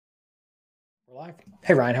We're live.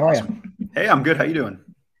 Hey, Ryan, how are you? Awesome. Hey, I'm good. How you doing?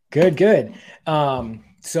 Good, good.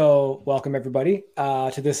 So welcome everybody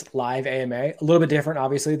to this live AMA. A little bit different,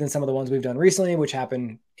 obviously, than some of the ones we've done recently, which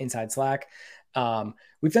happened inside Slack.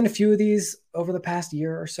 We've done a few of these over the past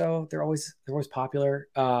year or so. They're always popular.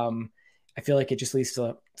 I feel like it just leads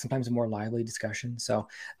to sometimes a more lively discussion. So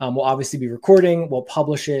we'll obviously be recording. We'll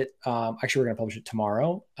publish it. Actually, we're going to publish it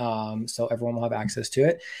tomorrow, so everyone will have access to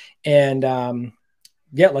it. And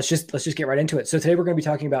yeah, let's just get right into it. So today we're going to be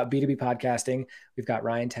talking about B2B podcasting. We've got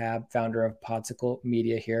Ryan Tabb, founder of Podsicle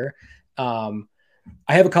Media here. I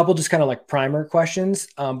have a couple just kind of like primer questions.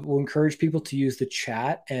 We'll encourage people to use the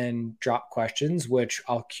chat and drop questions, which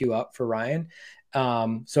I'll queue up for Ryan.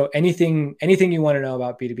 So anything you want to know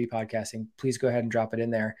about B2B podcasting, please go ahead and drop it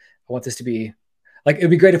in there. I want this to be like, it'd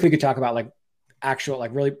be great if we could talk about like actual,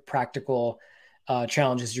 like really practical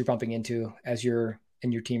challenges you're bumping into as you're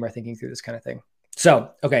and your team are thinking through this kind of thing.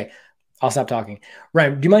 So, okay, I'll stop talking.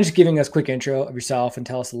 Ryan, do you mind just giving us a quick intro of yourself and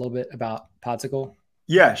tell us a little bit about Podsicle?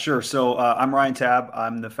 Yeah, sure. So I'm Ryan Tabb.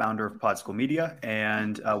 I'm the founder of Podsicle Media,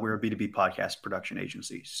 and we're a B2B podcast production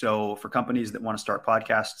agency. So for companies that want to start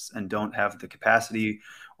podcasts and don't have the capacity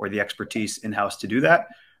or the expertise in-house to do that,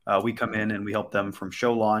 we come in and we help them from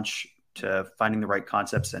show launch to finding the right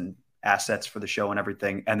concepts and assets for the show and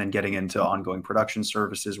everything, and then getting into ongoing production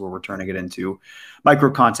services where we're turning it into micro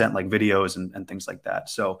content like videos and things like that.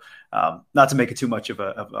 So not to make it too much of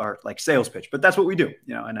our like sales pitch, but that's what we do,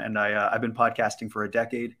 you know. And I've been podcasting for a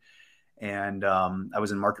decade, and I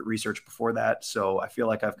was in market research before that, so I feel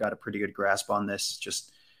like I've got a pretty good grasp on this,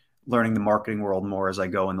 just learning the marketing world more as I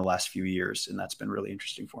go in the last few years, and that's been really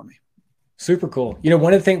interesting for me. Super cool. You know,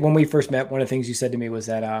 one of the things when we first met, one of the things you said to me was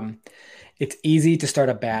that it's easy to start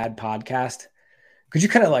a bad podcast. Could you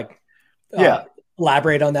kind of like Yeah.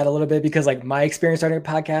 elaborate on that a little bit? Because like my experience starting a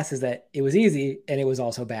podcast is that it was easy and it was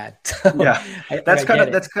also bad. So Yeah. that's kind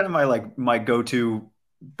of my go-to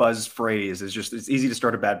buzz phrase is just, it's easy to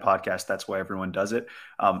start a bad podcast. That's why everyone does it.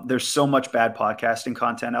 There's so much bad podcasting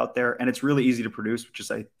content out there, and it's really easy to produce, which is,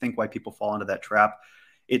 I think, why people fall into that trap.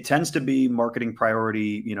 It tends to be marketing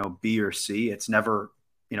priority, B or C. It's never,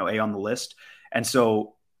 A on the list. And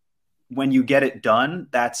so when you get it done,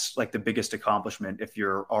 that's like the biggest accomplishment if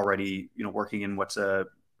you're already, working in what's a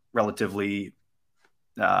relatively,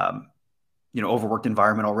 overworked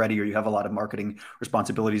environment already, or you have a lot of marketing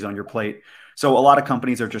responsibilities on your plate. So a lot of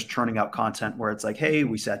companies are just churning out content where it's like, hey,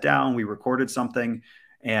 we sat down, we recorded something,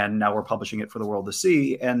 and now we're publishing it for the world to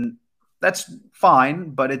see. And that's fine,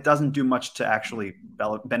 but it doesn't do much to actually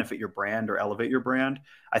benefit your brand or elevate your brand.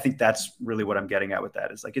 I think that's really what I'm getting at with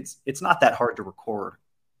that. Is like, it's not that hard to record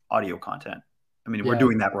audio content. I mean, we're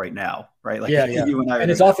doing that right now, right? Like yeah. you and I are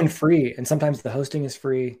And it's often free, and sometimes the hosting is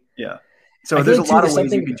free. Yeah. So I feel there's like a too, lot there's of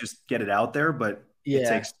ways you something. can just get it out there, but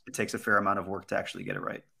Yeah, it takes a fair amount of work to actually get it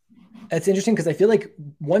right. it's interesting because I feel like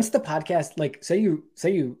once the podcast, like say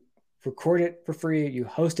you record it for free, you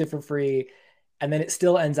host it for free, and then it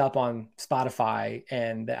still ends up on Spotify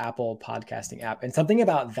and the Apple podcasting app. And something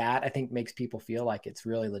about that I think makes people feel like it's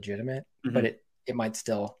really legitimate, but it might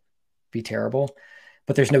still be terrible.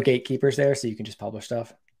 But there's no gatekeepers there, so you can just publish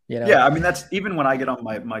stuff. Yeah, I mean, that's even when I get on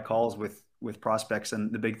my calls with prospects,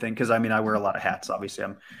 and the big thing, because I mean, I wear a lot of hats. Obviously,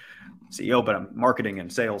 I'm CEO, but I'm marketing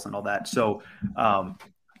and sales and all that. So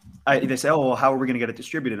they say, oh, well, how are we going to get it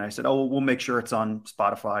distributed? And I said, oh, well, we'll make sure it's on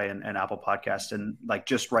Spotify and Apple Podcasts. And like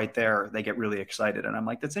just right there, they get really excited. And I'm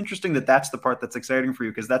like, that's interesting that's the part that's exciting for you,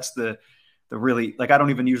 because that's the really, like, I don't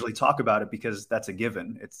even usually talk about it because that's a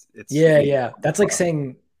given. It's yeah. That's like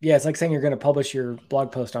saying, yeah, it's like saying you're going to publish your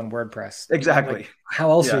blog post on WordPress. Exactly. Like, how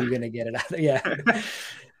else are you going to get it out there? Yeah.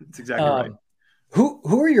 That's exactly right.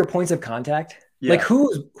 Who are your points of contact? Yeah. Like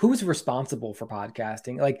who's responsible for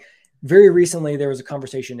podcasting? Like very recently there was a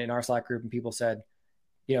conversation in our Slack group and people said,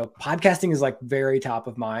 podcasting is like very top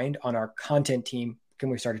of mind on our content team. Can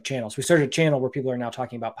we start a channel? So we started a channel where people are now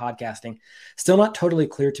talking about podcasting. Still not totally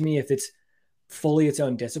clear to me if it's fully its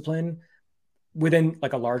own discipline within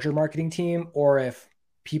like a larger marketing team, or if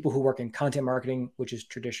people who work in content marketing, which is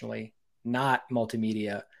traditionally not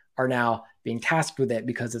multimedia, are now being tasked with it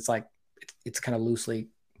because it's like, it's kind of loosely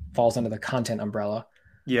falls under the content umbrella.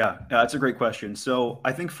 Yeah, that's a great question. So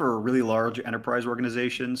I think for really large enterprise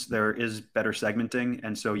organizations, there is better segmenting.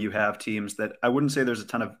 And so you have teams that, I wouldn't say there's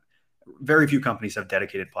very few companies have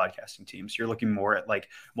dedicated podcasting teams. You're looking more at like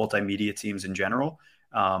multimedia teams in general.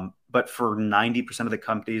 But for 90% of the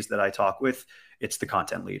companies that I talk with, it's the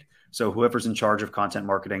content lead. So whoever's in charge of content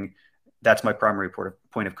marketing, that's my primary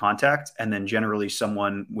point of contact. And then generally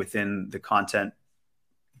someone within the content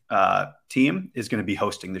team is going to be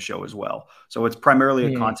hosting the show as well. So it's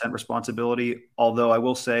primarily a content responsibility. Although I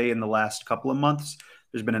will say in the last couple of months,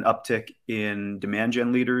 there's been an uptick in demand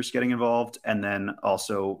gen leaders getting involved, and then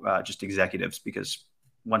also just executives, because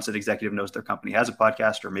once an executive knows their company has a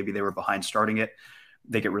podcast, or maybe they were behind starting it,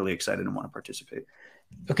 they get really excited and want to participate.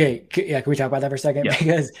 Okay. Yeah. Can we talk about that for a second? Yeah.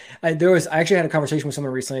 Because I actually had a conversation with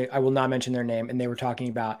someone recently. I will not mention their name. And they were talking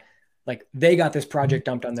about, like, they got this project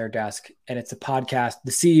dumped on their desk, and it's a podcast.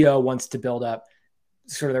 The CEO wants to build up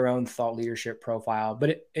sort of their own thought leadership profile,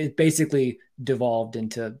 but it basically devolved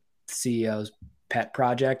into the CEO's pet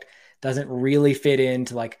project. Doesn't really fit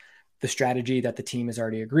into like the strategy that the team has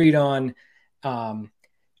already agreed on. But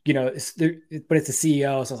it's the CEO.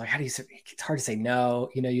 So I was like, how do you say, it's hard to say no,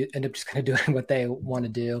 you end up just kind of doing what they want to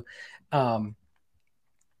do.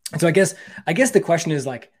 So I guess the question is,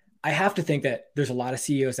 like, I have to think that there's a lot of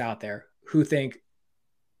CEOs out there who think,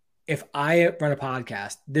 if I run a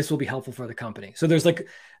podcast, this will be helpful for the company. So there's like,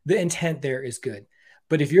 the intent there is good.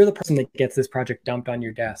 But if you're the person that gets this project dumped on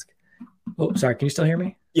your desk, oh, sorry, can you still hear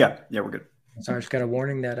me? Yeah, we're good. Sorry, I just got a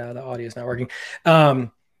warning that the audio is not working.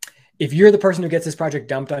 If you're the person who gets this project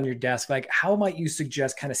dumped on your desk, like, how might you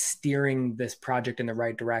suggest kind of steering this project in the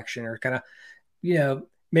right direction, or kind of,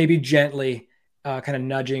 maybe gently kind of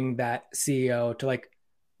nudging that CEO to like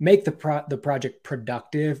make the project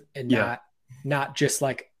productive, and not just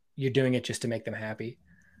like you're doing it just to make them happy?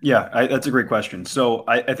 Yeah, that's a great question. So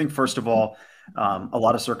I think, first of all, a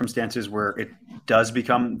lot of circumstances where it does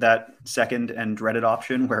become that second and dreaded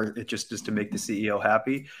option, where it just is to make the CEO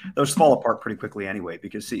happy, those fall apart pretty quickly anyway,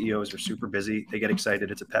 because CEOs are super busy. They get excited.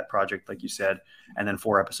 It's a pet project, like you said. And then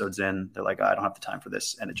 4 episodes in, they're like, I don't have the time for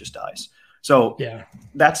this. And it just dies. So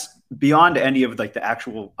that's beyond any of like the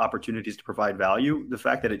actual opportunities to provide value. The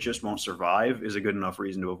fact that it just won't survive is a good enough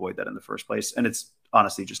reason to avoid that in the first place. And it's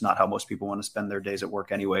honestly just not how most people want to spend their days at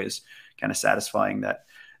work anyways, kind of satisfying that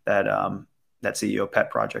CEO pet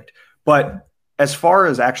project. But as far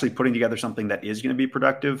as actually putting together something that is going to be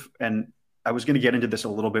productive, and I was going to get into this a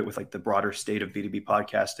little bit with like the broader state of B2B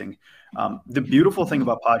podcasting. The beautiful thing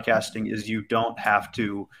about podcasting is you don't have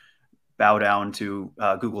to bow down to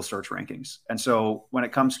Google search rankings. And so when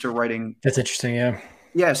it comes to writing, that's interesting.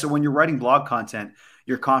 Yeah. So when you're writing blog content,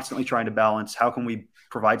 you're constantly trying to balance, how can we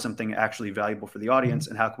provide something actually valuable for the audience,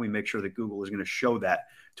 and how can we make sure that Google is going to show that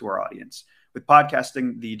to our audience? With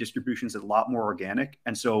podcasting, the distribution is a lot more organic.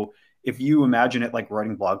 And so if you imagine it like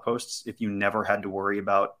writing blog posts, if you never had to worry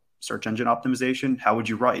about search engine optimization, how would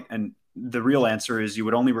you write? And the real answer is you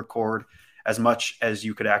would only record as much as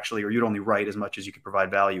you could actually, or you'd only write as much as you could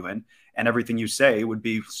provide value in. And everything you say would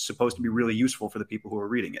be supposed to be really useful for the people who are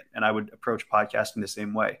reading it. And I would approach podcasting the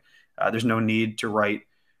same way. There's no need to write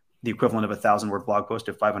the equivalent of a 1,000-word blog post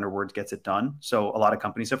if 500 words gets it done. So a lot of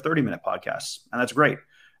companies have 30-minute podcasts, and that's great.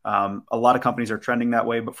 A lot of companies are trending that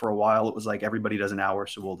way, but for a while it was like everybody does an hour,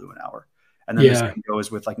 so we'll do an hour. And then the same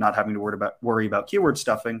goes with like not having to worry about keyword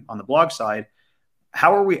stuffing on the blog side.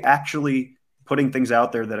 How are we actually putting things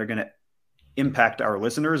out there that are going to impact our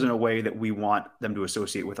listeners in a way that we want them to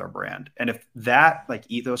associate with our brand? And if that like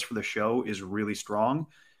ethos for the show is really strong,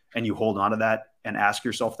 and you hold on to that and ask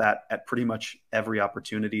yourself that at pretty much every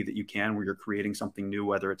opportunity that you can, where you're creating something new,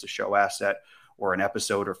 whether it's a show asset or an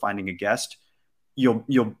episode or finding a guest, you'll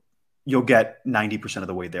get 90% of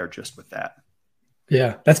the way there just with that.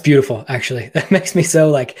 Yeah, that's beautiful. Actually, that makes me so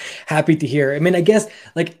like happy to hear. I mean, I guess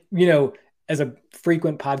like, as a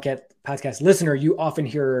frequent podcast listener, you often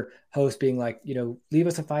hear hosts being like, leave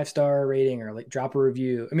us a 5-star rating, or like drop a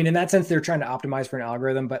review. I mean, in that sense, they're trying to optimize for an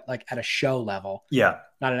algorithm, but like at a show level,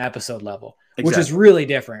 not an episode level, which is really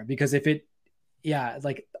different. Because if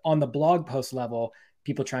like on the blog post level,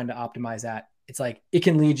 people trying to optimize that, it's like it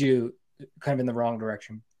can lead you kind of in the wrong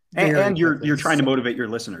direction. And you're trying to motivate your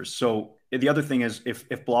listeners. So the other thing is,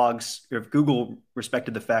 if Google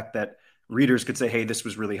respected the fact that readers could say, hey, this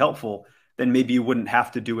was really helpful, then maybe you wouldn't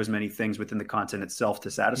have to do as many things within the content itself to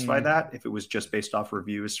satisfy that, if it was just based off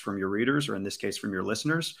reviews from your readers, or in this case from your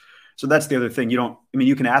listeners. So that's the other thing.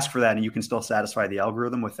 You can ask for that, and you can still satisfy the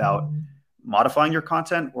algorithm without modifying your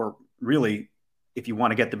content, or really, if you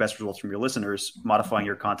want to get the best results from your listeners, modifying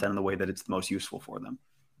your content in the way that it's the most useful for them.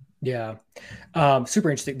 Yeah. Super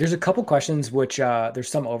interesting. There's a couple questions which there's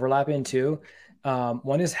some overlap in too.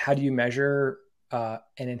 One is, how do you measure and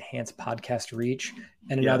enhance podcast reach?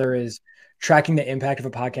 And another is, tracking the impact of a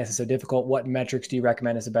podcast is so difficult. What metrics do you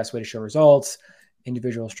recommend as the best way to show results?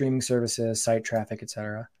 Individual streaming services, site traffic,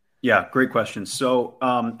 etc. Yeah, great question. So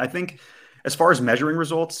I think as far as measuring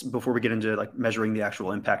results, before we get into like measuring the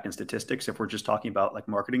actual impact and statistics, if we're just talking about like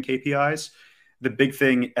marketing KPIs, the big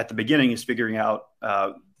thing at the beginning is figuring out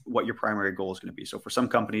what your primary goal is going to be. So for some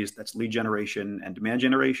companies, that's lead generation and demand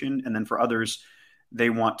generation. And then for others, they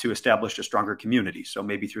want to establish a stronger community. So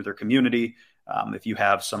maybe through their community, if you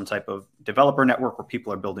have some type of developer network where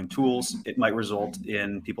people are building tools, it might result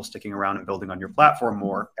in people sticking around and building on your platform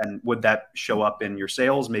more. And would that show up in your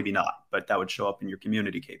sales? Maybe not, but that would show up in your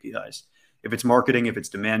community KPIs. If it's marketing, if it's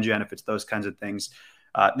demand gen, if it's those kinds of things,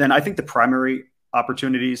 then I think the primary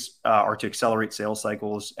opportunities are to accelerate sales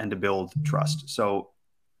cycles and to build trust. So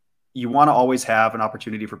you want to always have an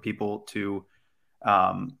opportunity for people to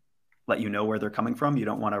let you know where they're coming from. You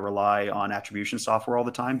don't want to rely on attribution software all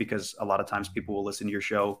the time, because a lot of times people will listen to your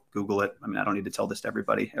show, Google it. I mean, I don't need to tell this to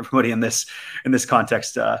everybody. Everybody in this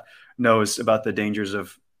context knows about the dangers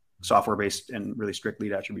of software-based and really strict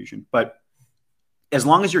lead attribution. But as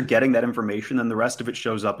long as you're getting that information, then the rest of it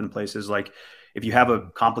shows up in places like if you have a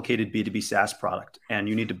complicated B2B SaaS product and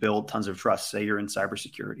you need to build tons of trust, say you're in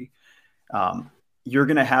cybersecurity, you're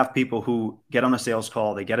going to have people who get on a sales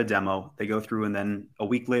call, they get a demo, they go through, and then a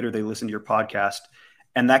week later, they listen to your podcast.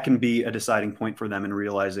 And that can be a deciding point for them in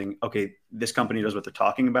realizing, okay, this company knows what they're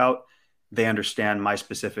talking about. They understand my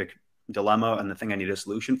specific dilemma and the thing I need a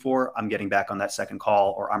solution for. I'm getting back on that second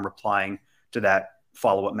call, or I'm replying to that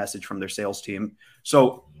follow-up message from their sales team.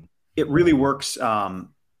 So it really works.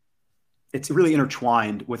 It's really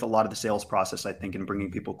intertwined with a lot of the sales process, I think, in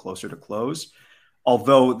bringing people closer to close.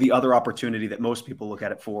 Although the other opportunity that most people look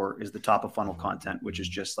at it for is the top of funnel content, which is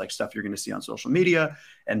just like stuff you're going to see on social media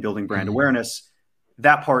and building brand awareness.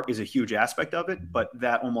 That part is a huge aspect of it, but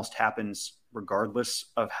that almost happens regardless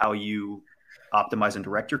of how you optimize and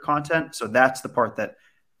direct your content. So that's the part that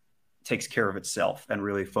takes care of itself, and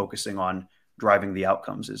really focusing on driving the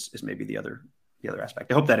outcomes is maybe the other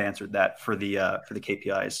aspect. I hope that answered that for the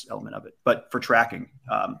KPIs element of it. But for tracking,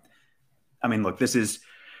 I mean, look,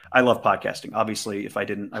 I love podcasting. Obviously, if I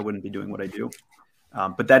didn't, I wouldn't be doing what I do.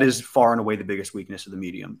 But that is far and away the biggest weakness of the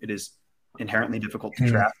medium. It is inherently difficult to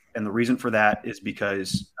track. And the reason for that is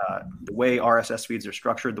because the way RSS feeds are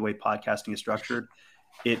structured, the way podcasting is structured,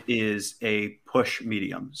 it is a push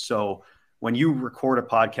medium. So when you record a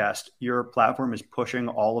podcast, your platform is pushing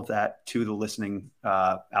all of that to the listening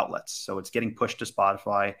outlets. So it's getting pushed to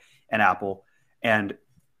Spotify and Apple. And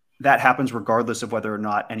that happens regardless of whether or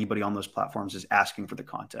not anybody on those platforms is asking for the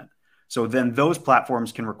content. So then those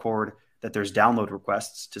platforms can record that there's download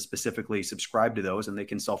requests to specifically subscribe to those, and they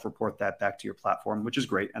can self-report that back to your platform, which is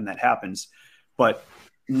great. And that happens, but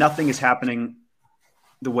nothing is happening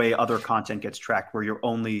the way other content gets tracked, where you're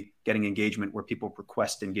only getting engagement where people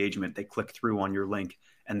request engagement. They click through on your link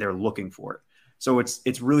and they're looking for it. So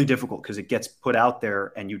it's really difficult because it gets put out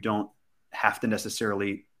there and you don't have to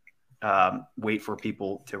necessarily wait for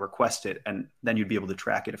people to request it, and then you'd be able to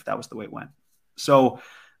track it if that was the way it went. So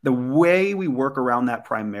the way we work around that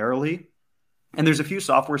primarily, and there's a few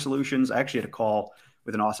software solutions. I actually had a call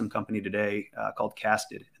with an awesome company today called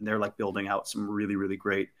Casted, and they're like building out some really, really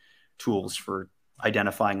great tools for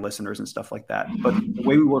identifying listeners and stuff like that. But the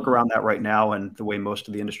way we work around that right now, and the way most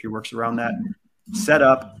of the industry works around that, set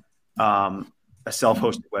up a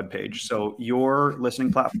self-hosted web page. So your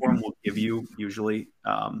listening platform will give you usually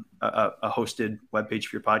a hosted web page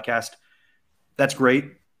for your podcast. That's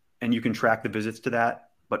great. And you can track the visits to that,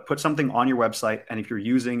 but put something on your website. And if you're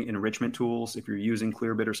using enrichment tools, if you're using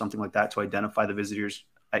Clearbit or something like that to identify the visitors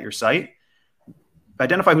at your site,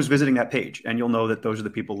 identify who's visiting that page, and you'll know that those are the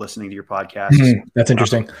people listening to your podcast. That's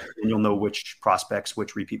interesting. And you'll know which prospects,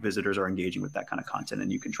 which repeat visitors are engaging with that kind of content,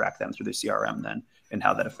 and you can track them through the CRM then, and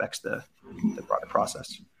how that affects the broader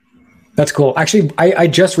process. That's cool. Actually, I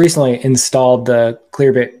just recently installed the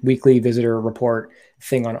Clearbit weekly visitor report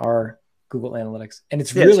thing on our Google Analytics, and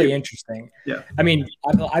it's really interesting. Yeah. I mean,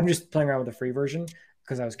 I'm just playing around with the free version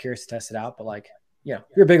because I was curious to test it out. But like, you know,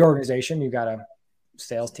 you're a big organization, you've got a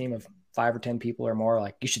sales team of 5 or 10 people or more,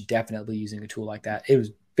 like you should definitely be using a tool like that. It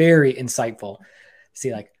was very insightful to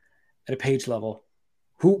see, like, at a page level,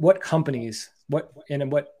 what companies, what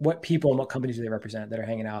people and what companies do they represent that are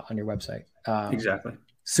hanging out on your website. Exactly.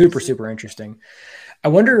 Super interesting. I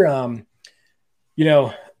wonder,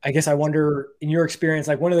 I guess I wonder, in your experience,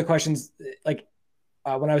 like one of the questions, like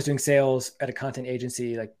when I was doing sales at a content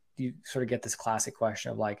agency, like you sort of get this classic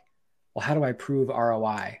question of like, well, how do I prove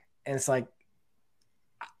ROI? And it's like,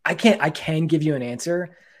 I can give you an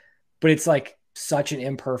answer, but it's like such an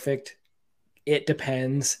imperfect, it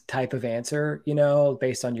depends type of answer,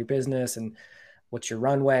 based on your business and what's your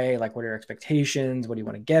runway, like what are your expectations? What do you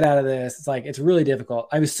want to get out of this? It's like, it's really difficult.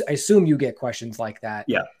 I assume you get questions like that.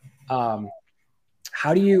 Yeah.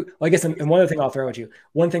 How do you, well, I guess, and one other thing I'll throw at you,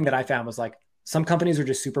 one thing that I found was like some companies are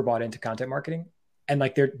just super bought into content marketing and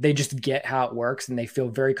like they just get how it works, and they feel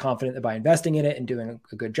very confident that by investing in it and doing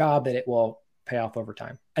a good job, that it will pay off over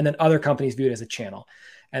time. And then other companies view it as a channel,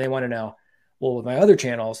 and they want to know, well, with my other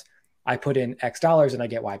channels, I put in X dollars and I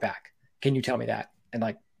get Y back. Can you tell me that? And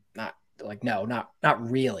like, no,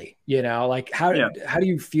 not really. Like how do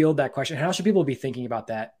you field that question? How should people be thinking about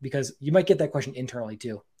that? Because you might get that question internally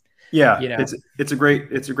too. Yeah, it's a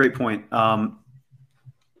great point.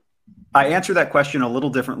 I answer that question a little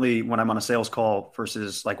differently when I'm on a sales call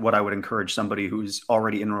versus like what I would encourage somebody who's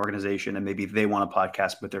already in an organization and maybe they want a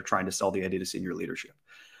podcast, but they're trying to sell the idea to senior leadership.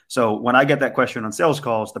 So when I get that question on sales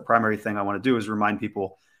calls, the primary thing I want to do is remind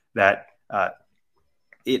people that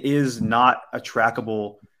it is not a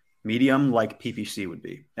trackable medium like PPC would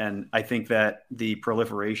be. And I think that the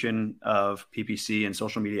proliferation of PPC and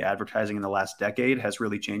social media advertising in the last decade has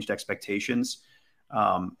really changed expectations.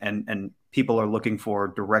 And people are looking for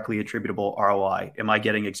directly attributable ROI. Am I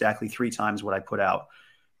getting exactly 3 times what I put out?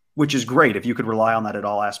 Which is great. If you could rely on that at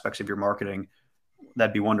all aspects of your marketing,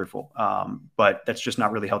 that'd be wonderful. But that's just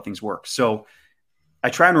not really how things work. So I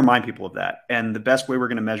try and remind people of that. And the best way we're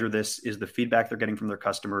going to measure this is the feedback they're getting from their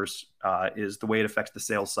customers, is the way it affects the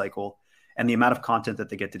sales cycle and the amount of content that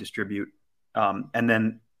they get to distribute. And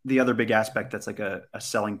then the other big aspect that's like a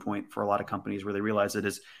selling point for a lot of companies where they realize it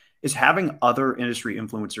is having other industry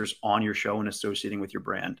influencers on your show and associating with your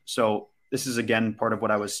brand. So this is, again, part of what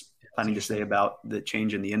I was planning to say about the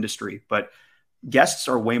change in the industry, but guests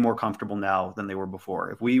are way more comfortable now than they were before.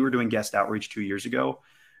 If we were doing guest outreach 2 years ago,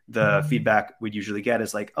 the feedback we'd usually get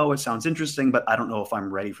is like, oh, it sounds interesting, but I don't know if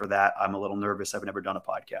I'm ready for that. I'm a little nervous. I've never done a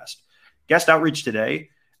podcast. Guest outreach today,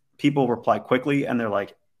 people reply quickly and they're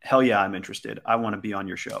like, hell yeah, I'm interested. I want to be on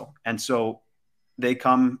your show. And so they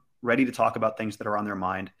come ready to talk about things that are on their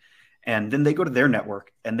mind. And then they go to their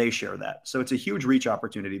network and they share that. So it's a huge reach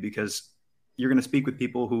opportunity because you're going to speak with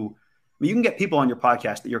people who, you can get people on your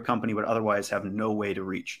podcast that your company would otherwise have no way to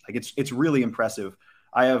reach. Like it's really impressive.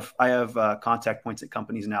 I have contact points at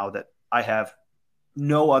companies now that I have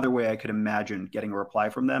no other way I could imagine getting a reply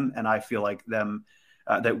from them. And I feel like them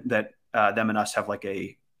and us have like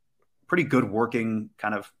a pretty good working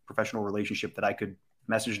kind of professional relationship that I could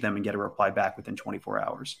message them and get a reply back within 24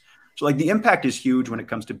 hours. So like the impact is huge when it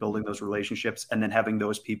comes to building those relationships and then having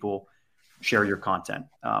those people share your content.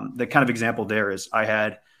 The kind of example there is I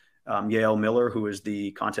had Yael Miller, who is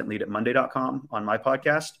the content lead at Monday.com, on my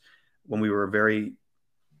podcast when we were very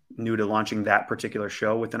new to launching that particular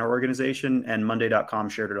show within our organization, and Monday.com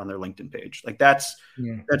shared it on their LinkedIn page. Like that's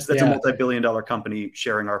a multi-billion-dollar company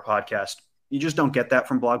sharing our podcast. You just don't get that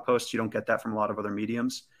from blog posts. You don't get that from a lot of other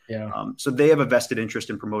mediums. Yeah. So they have a vested interest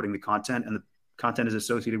in promoting the content, and the content is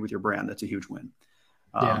associated with your brand. That's a huge win.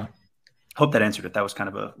 Hope that answered it. That was kind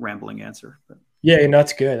of a rambling answer. But. Yeah, no,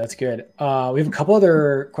 that's good. That's good. We have a couple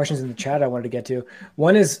other questions in the chat I wanted to get to.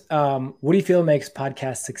 One is, what do you feel makes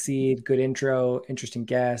podcasts succeed? Good intro, interesting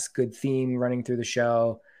guests, good theme running through the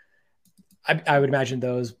show. I would imagine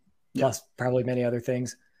those, plus probably many other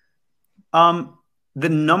things. The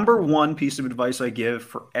number one piece of advice I give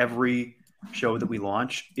for every show that we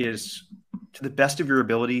launch is, to the best of your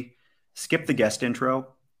ability, skip the guest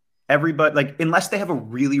intro. Everybody, like, unless they have a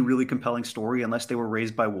really, really compelling story, unless they were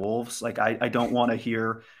raised by wolves, like I don't want to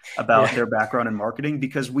hear about their background in marketing,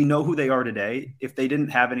 because we know who they are today. If they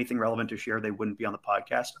didn't have anything relevant to share, they wouldn't be on the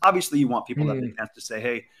podcast. Obviously, you want people that have the chance to say,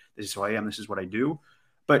 hey, this is who I am, this is what I do.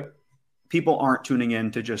 But people aren't tuning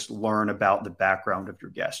in to just learn about the background of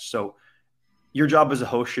your guest. So your job as a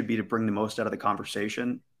host should be to bring the most out of the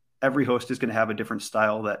conversation. Every host is going to have a different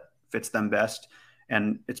style that fits them best.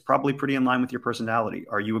 And it's probably pretty in line with your personality.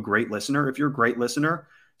 Are you a great listener? If you're a great listener,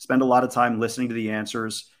 spend a lot of time listening to the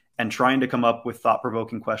answers and trying to come up with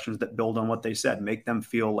thought-provoking questions that build on what they said. Make them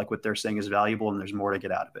feel like what they're saying is valuable and there's more to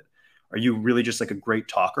get out of it. Are you really just like a great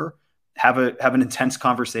talker? Have an intense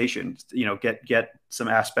conversation. Get some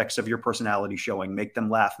aspects of your personality showing. Make them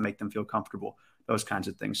laugh. Make them feel comfortable. Those kinds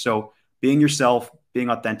of things. So being yourself, being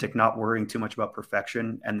authentic, not worrying too much about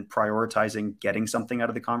perfection, and prioritizing getting something out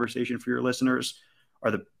of the conversation for your listeners are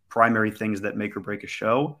the primary things that make or break a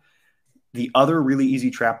show. The other really easy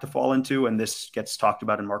trap to fall into, and this gets talked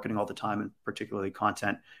about in marketing all the time, and particularly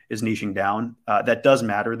content, is niching down. That does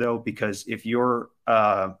matter though, because if you're,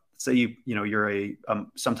 say you're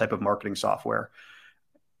some type of marketing software,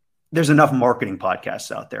 there's enough marketing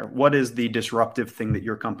podcasts out there. What is the disruptive thing that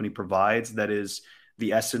your company provides that is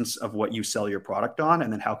the essence of what you sell your product on?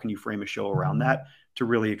 And then how can you frame a show around that to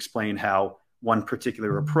really explain how one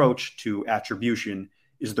particular approach to attribution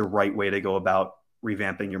is the right way to go about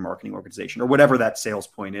revamping your marketing organization, or whatever that sales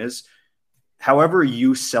point is. However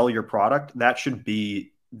you sell your product, that should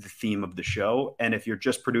be the theme of the show. And if you're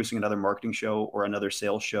just producing another marketing show or another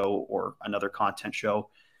sales show or another content show,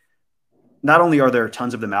 not only are there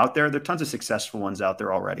tons of them out there, there are tons of successful ones out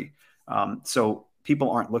there already. So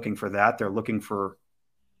people aren't looking for that. They're looking for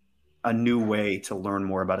a new way to learn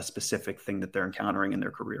more about a specific thing that they're encountering in their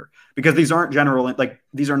career, because these aren't general, like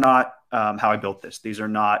these are not how I built this. These are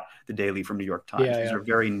not the Daily from New York Times. These are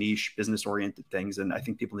very niche business oriented things. And I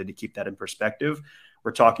think people need to keep that in perspective.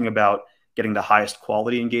 We're talking about getting the highest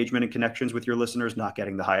quality engagement and connections with your listeners, not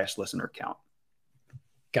getting the highest listener count.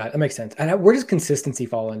 Got it. That makes sense. And where does consistency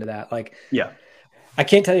fall into that? Like, yeah, I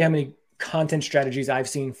can't tell you how many content strategies I've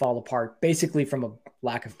seen fall apart basically from a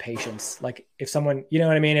lack of patience. Like if someone, you know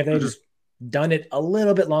what I mean? If they just done it a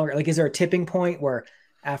little bit longer, like, is there a tipping point where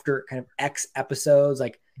after kind of X episodes,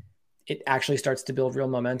 like it actually starts to build real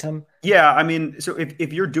momentum? Yeah. I mean, so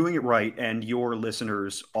if you're doing it right and your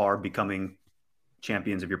listeners are becoming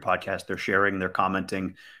champions of your podcast, they're sharing, they're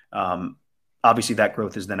commenting, obviously that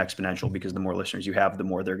growth is then exponential, because the more listeners you have, the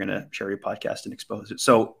more they're going to share your podcast and expose it.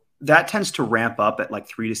 So that tends to ramp up at like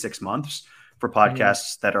 3 to 6 months for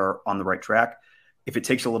podcasts that are on the right track. If it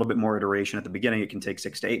takes a little bit more iteration at the beginning, it can take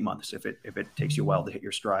 6 to 8 months. If it takes you a while to hit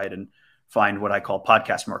your stride and find what I call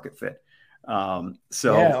podcast market fit.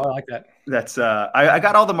 So yeah, I like that. That's I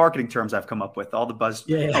got all the marketing terms I've come up with, all the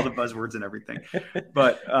buzzwords and everything.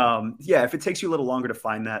 But yeah, if it takes you a little longer to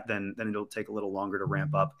find that, then it'll take a little longer to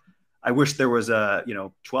ramp up. I wish there was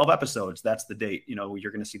 12 episodes. That's the date,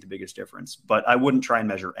 you're going to see the biggest difference, but I wouldn't try and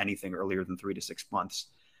measure anything earlier than 3 to 6 months.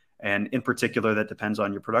 And in particular, that depends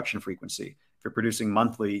on your production frequency. If you're producing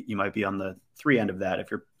monthly, you might be on the 3 end of that.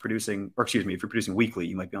 If you're producing weekly,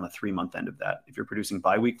 you might be on the 3-month end of that. If you're producing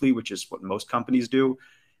biweekly, which is what most companies do,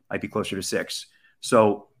 might be closer to 6.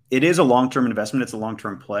 So it is a long-term investment. It's a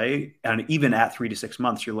long-term play. And even at 3 to 6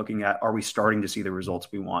 months, you're looking at, are we starting to see the results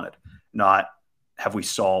we wanted? Not have we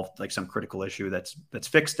solved like some critical issue that's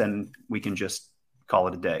fixed and we can just call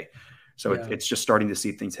it a day. So it's just starting to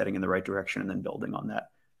see things heading in the right direction and then building on that.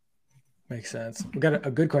 Makes sense. We've got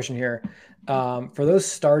a good question here. For those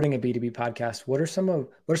starting a B2B podcast, what are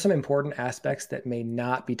some important aspects that may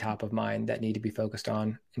not be top of mind that need to be focused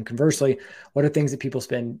on? And conversely, what are things that people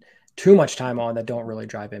spend too much time on that don't really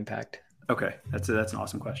drive impact? Okay. That's an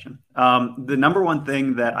awesome question. The number one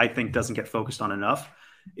thing that I think doesn't get focused on enough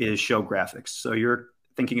is show graphics. So you're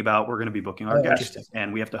thinking about, we're going to be booking our guests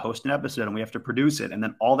and we have to host an episode and we have to produce it. And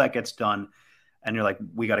then all that gets done. And you're like,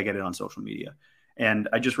 we got to get it on social media. And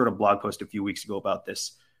I just wrote a blog post a few weeks ago about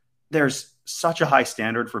this. There's such a high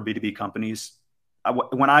standard for B2B companies.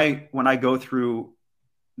 When I go through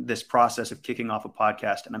this process of kicking off a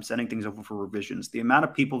podcast and I'm sending things over for revisions, the amount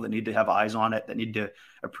of people that need to have eyes on it, that need to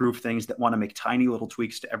approve things, that want to make tiny little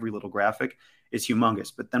tweaks to every little graphic is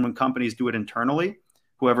humongous. But then when companies do it internally,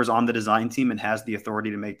 whoever's on the design team and has the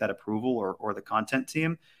authority to make that approval, or the content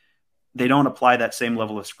team, they don't apply that same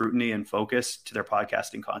level of scrutiny and focus to their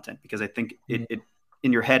podcasting content, because I think it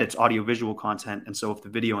in your head, it's audio-visual content. And so if the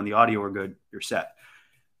video and the audio are good, you're set.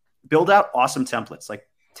 Build out awesome templates. Like,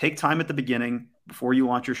 take time at the beginning before you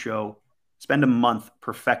launch your show, spend a month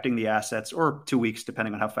perfecting the assets, or 2 weeks,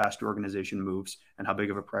 depending on how fast your organization moves and how big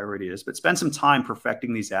of a priority it is. But spend some time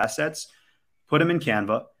perfecting these assets, put them in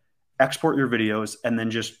Canva, export your videos, and then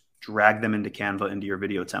just drag them into Canva, into your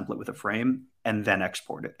video template with a frame, and then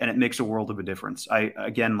export it. And it makes a world of a difference.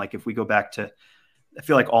 Again, like if we go back to, I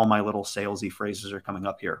feel like all my little salesy phrases are coming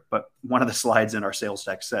up here, but one of the slides in our sales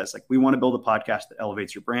deck says, like, we want to build a podcast that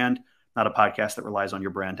elevates your brand, not a podcast that relies on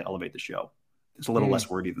your brand to elevate the show. It's a little less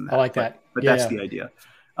wordy than that. I like that. But that's the idea.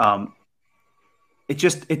 It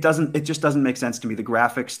just doesn't make sense to me. The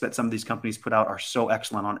graphics that some of these companies put out are so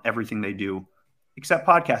excellent on everything they do, except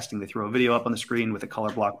podcasting. They throw a video up on the screen with a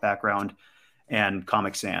color block background and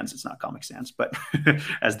Comic Sans. It's not Comic Sans, but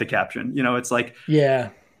as the caption, it's like,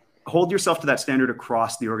 hold yourself to that standard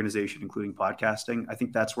across the organization, including podcasting. I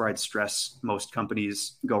think that's where I'd stress most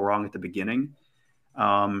companies go wrong at the beginning.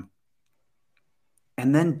 And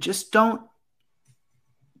then just don't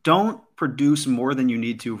produce more than you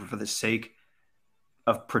need to for the sake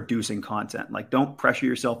of producing content. Like, don't pressure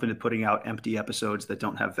yourself into putting out empty episodes that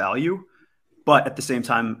don't have value. But at the same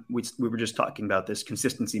time, we were just talking about this,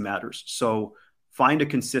 consistency matters. So find a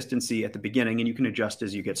consistency at the beginning, and you can adjust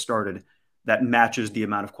as you get started, that matches the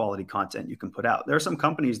amount of quality content you can put out. There are some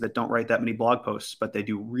companies that don't write that many blog posts, but they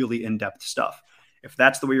do really in-depth stuff. If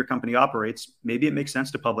that's the way your company operates, maybe it makes sense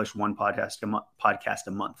to publish one podcast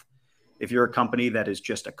a month. If you're a company that is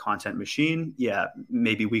just a content machine,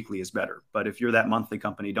 maybe weekly is better. But if you're that monthly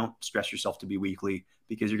company, don't stress yourself to be weekly,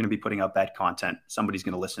 because you're going to be putting out bad content. Somebody's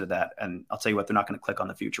going to listen to that. And I'll tell you what, they're not going to click on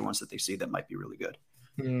the future ones that they see that might be really good.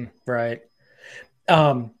 Right.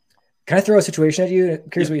 Um, can I throw a situation at you?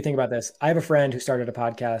 Curious Yeah. what you think about this. I have a friend who started a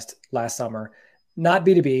podcast last summer, not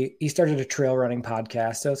B2B. He started a trail running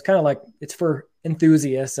podcast. So it's kind of like it's for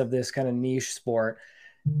enthusiasts of this kind of niche sport.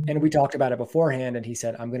 And we talked about it beforehand. And he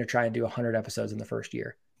said, I'm going to try and do 100 episodes in the first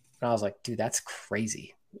year. And I was like, dude, that's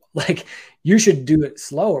crazy. Like, you should do it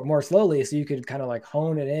slower, more slowly, so you could kind of like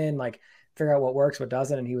hone it in, like figure out what works, what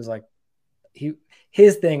doesn't. And he was like,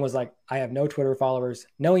 his thing was like, I have no Twitter followers,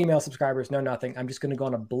 no email subscribers, no nothing. I'm just going to go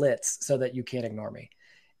on a blitz so that you can't ignore me.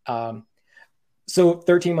 Um, so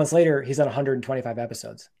 13 months later, he's on 125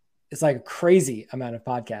 episodes. It's like a crazy amount of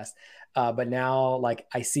podcasts. But now, like,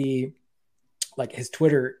 I see, like, his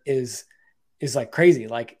Twitter is like crazy.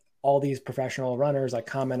 Like, all these professional runners like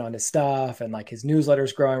comment on his stuff, and like his newsletter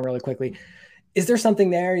is growing really quickly. Is there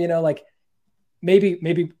something there? Like, maybe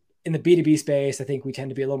in the B2B space, I think we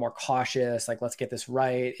tend to be a little more cautious. Like, let's get this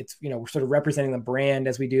right. It's, we're sort of representing the brand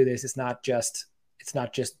as we do this. It's not just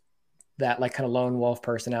that like kind of lone wolf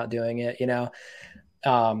person out doing it.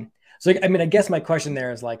 So like, I mean, I guess my question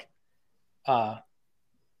there is like,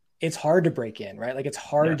 it's hard to break in, right? Like, it's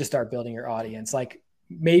hard Yeah. to start building your audience. Like,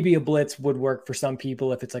 maybe a blitz would work for some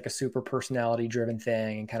people if it's like a super personality driven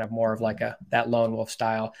thing and kind of more of like that lone wolf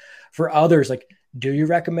style. For others, like, do you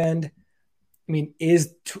recommend, I mean,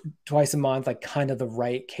 is twice a month like kind of the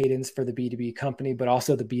right cadence for the B2B company, but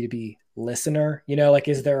also the B2B listener? Like,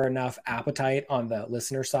 is there enough appetite on the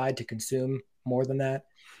listener side to consume more than that?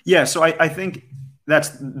 Yeah. So I think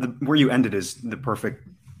that's where you ended is the perfect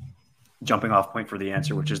jumping off point for the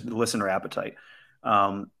answer, which is the listener appetite.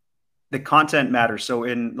 The content matters. So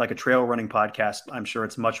in like a trail running podcast, I'm sure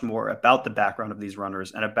it's much more about the background of these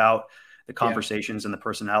runners and about the conversations and the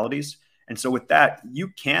personalities. And so with that, you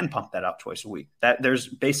can pump that out twice a week. That there's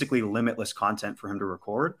basically limitless content for him to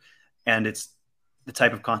record. And it's the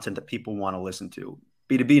type of content that people want to listen to.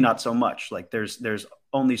 B2B, not so much. Like there's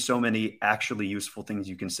only so many actually useful things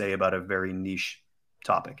you can say about a very niche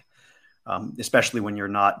topic, especially when you're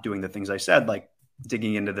not doing the things I said, like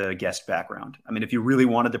digging into the guest background. I mean, if you really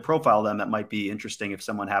wanted to profile them, that might be interesting if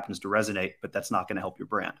someone happens to resonate, but that's not going to help your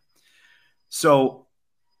brand. So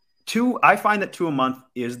I find that 2 a month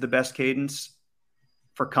is the best cadence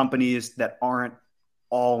for companies that aren't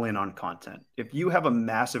all in on content. If you have a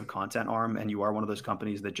massive content arm and you are one of those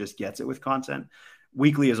companies that just gets it with content,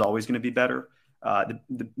 weekly is always going to be better.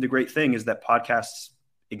 The great thing is that podcasts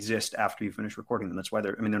exist after you finish recording them. That's why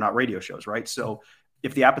they're not radio shows, right? So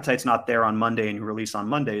if the appetite's not there on Monday and you release on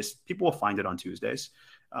Mondays, people will find it on Tuesdays.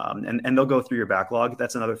 And they'll go through your backlog.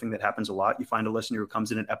 That's another thing that happens a lot. You find a listener who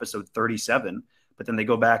comes in at episode 37, but then they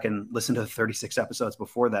go back and listen to the 36 episodes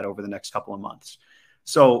before that over the next couple of months.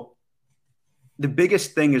 So the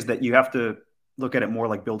biggest thing is that you have to look at it more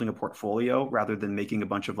like building a portfolio rather than making a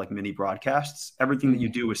bunch of like mini broadcasts. Everything that you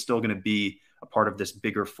do is still going to be a part of this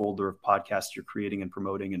bigger folder of podcasts you're creating and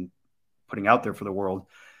promoting and putting out there for the world.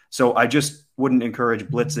 So I just wouldn't encourage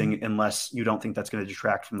blitzing unless you don't think that's going to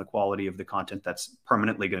detract from the quality of the content that's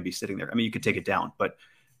permanently going to be sitting there. I mean, you could take it down, but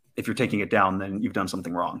if you're taking it down, then you've done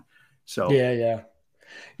something wrong. So Yeah.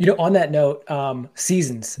 On that note,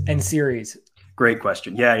 seasons and series. Great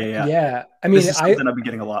question. Yeah. Yeah. I mean, this is something I've been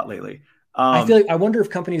getting a lot lately. I feel like I wonder if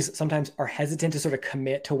companies sometimes are hesitant to sort of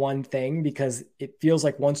commit to one thing because it feels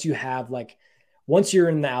like once you're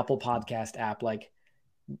in the Apple Podcast app, like,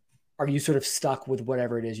 are you sort of stuck with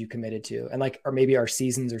whatever it is you committed to? And like, or maybe our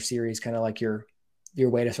seasons or series kind of like your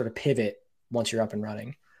way to sort of pivot once you're up and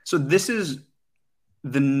running. So this is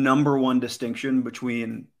the number one distinction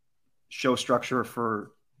between show structure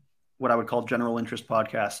for what I would call general interest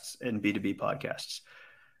podcasts and B2B podcasts.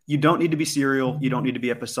 You don't need to be serial. You don't need to be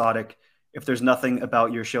episodic if there's nothing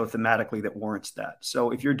about your show thematically that warrants that. So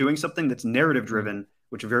if you're doing something that's narrative driven,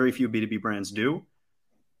 which very few B2B brands do,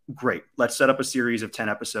 great. Let's set up a series of 10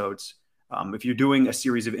 episodes. If you're doing a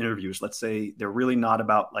series of interviews, let's say they're really not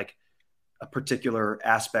about like a particular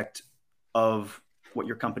aspect of what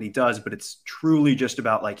your company does, but it's truly just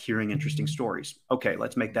about like hearing interesting stories. Okay,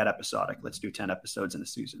 let's make that episodic. Let's do 10 episodes in a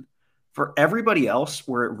season. For everybody else,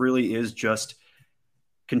 where it really is just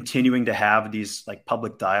continuing to have these like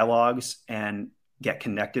public dialogues and get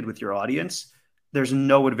connected with your audience, there's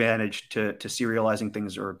no advantage to serializing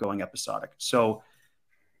things or going episodic. So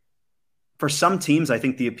for some teams, I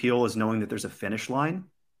think the appeal is knowing that there's a finish line,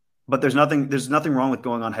 but there's nothing wrong with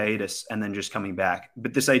going on hiatus and then just coming back.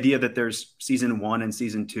 But this idea that there's season 1 and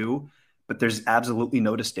season 2, but there's absolutely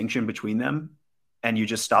no distinction between them, and you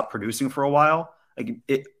just stop producing for a while.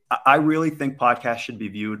 I really think podcasts should be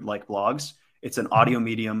viewed like blogs. It's an audio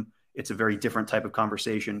medium. It's a very different type of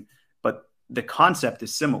conversation, but the concept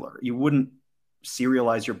is similar. You wouldn't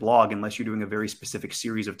serialize your blog unless you're doing a very specific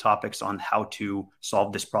series of topics on how to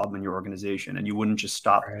solve this problem in your organization. And you wouldn't just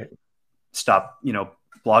stop,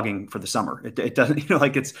 blogging for the summer. It doesn't,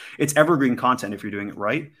 like it's evergreen content if you're doing it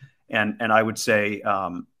right. And I would say,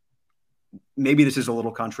 maybe this is a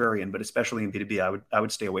little contrarian, but especially in B2B, I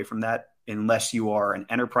would stay away from that unless you are an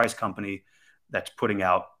enterprise company that's putting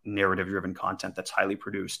out narrative driven content that's highly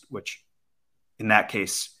produced, which in that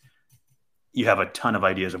case, you have a ton of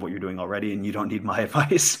ideas of what you're doing already and you don't need my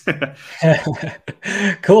advice.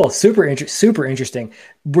 Cool. Super interesting.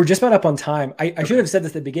 We're just about up on time. I should have said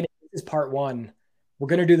this at the beginning. This is part one. We're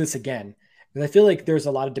going to do this again because I feel like there's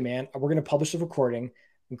a lot of demand. We're going to publish the recording,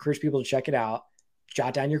 encourage people to check it out,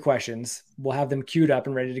 jot down your questions. We'll have them queued up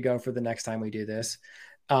and ready to go for the next time we do this.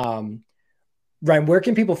 Ryan, where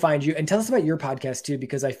can people find you? And tell us about your podcast too,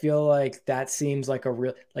 because I feel like that seems like a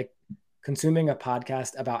real, like consuming a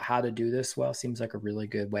podcast about how to do this well seems like a really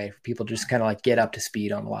good way for people to just kind of like get up to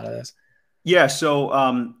speed on a lot of this. Yeah.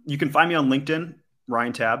 So you can find me on LinkedIn,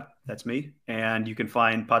 Ryan Tabb, that's me. And you can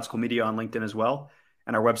find Podsicle Media on LinkedIn as well.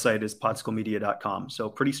 And our website is podsiclemedia.com. So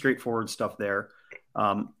pretty straightforward stuff there.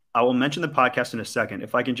 I will mention the podcast in a second.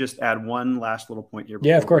 If I can just add one last little point here.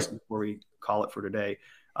 Yeah, of course. Before we call it for today.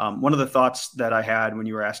 One of the thoughts that I had when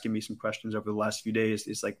you were asking me some questions over the last few days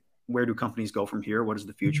is like, where do companies go from here? What does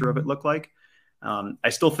the future of it look like? I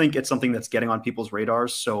still think it's something that's getting on people's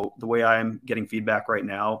radars. So the way I'm getting feedback right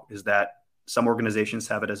now is that some organizations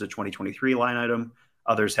have it as a 2023 line item.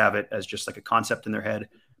 Others have it as just like a concept in their head,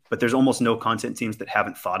 but there's almost no content teams that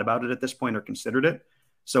haven't thought about it at this point or considered it.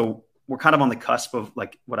 So we're kind of on the cusp of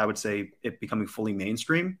like what I would say it becoming fully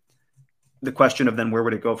mainstream. The question of then where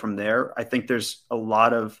would it go from there? I think there's a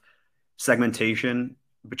lot of segmentation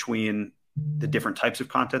between the different types of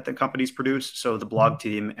content that companies produce. So the blog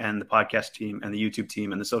team and the podcast team and the YouTube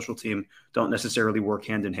team and the social team don't necessarily work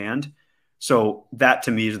hand in hand. So that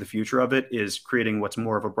to me is the future of it, is creating what's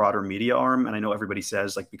more of a broader media arm. And I know everybody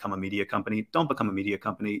says like become a media company. Don't become a media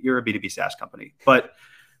company. You're a B2B SaaS company. But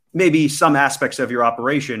maybe some aspects of your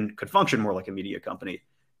operation could function more like a media company.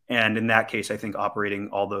 And in that case, I think operating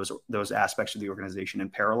all those aspects of the organization in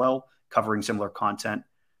parallel, covering similar content,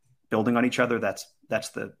 building on each other, that's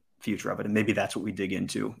the future of it. And maybe that's what we dig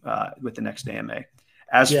into with the next AMA.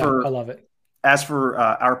 I love it. As for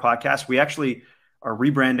our podcast, we actually are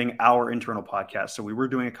rebranding our internal podcast. So we were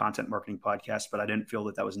doing a content marketing podcast, but I didn't feel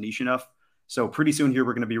that was niche enough. So pretty soon here,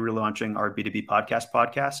 we're going to be relaunching our B2B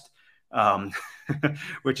podcast,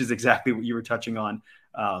 which is exactly what you were touching on.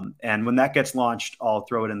 And when that gets launched, I'll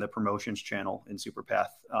throw it in the promotions channel in Superpath.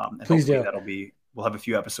 And please do. We'll have a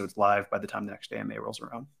few episodes live by the time the next AMA rolls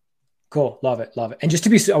around. Cool. Love it. And just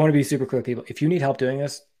I want to be super clear with people. If you need help doing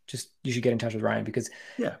this, you should get in touch with Ryan, because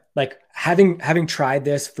like having tried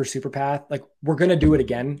this for Superpath, like we're going to do it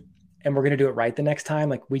again and we're going to do it right the next time.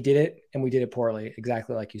 Like we did it and we did it poorly.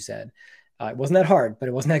 Exactly like you said. It wasn't that hard, but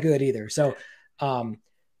it wasn't that good either. So,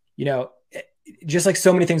 just like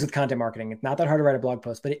so many things with content marketing, it's not that hard to write a blog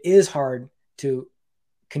post, but it is hard to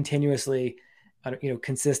continuously,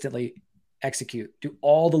 consistently execute, do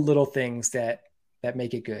all the little things that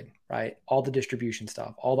make it good, right? All the distribution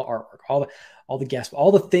stuff, all the artwork, all the guests,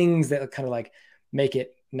 all the things that kind of like make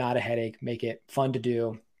it not a headache, make it fun to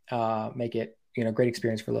do, make it, great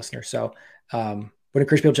experience for listeners. So, would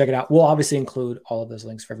encourage people to check it out. We'll obviously include all of those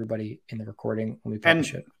links for everybody in the recording when we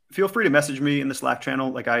publish it. Feel free to message me in the Slack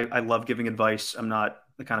channel. Like I love giving advice. I'm not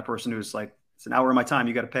the kind of person who's like, it's an hour of my time,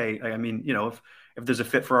 you got to pay. I mean, if there's a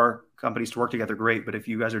fit for our companies to work together, great. But if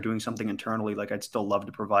you guys are doing something internally, like I'd still love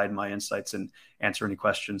to provide my insights and answer any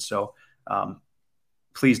questions. So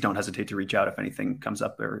please don't hesitate to reach out if anything comes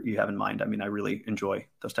up or you have in mind. I mean, I really enjoy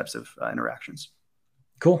those types of interactions.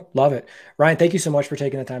 Cool. Love it. Ryan, thank you so much for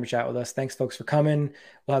taking the time to chat with us. Thanks folks for coming.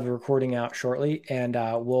 We'll have the recording out shortly and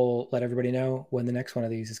we'll let everybody know when the next one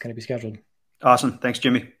of these is going to be scheduled. Awesome. Thanks,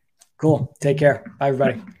 Jimmy. Cool. Take care. Bye,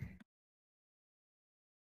 everybody.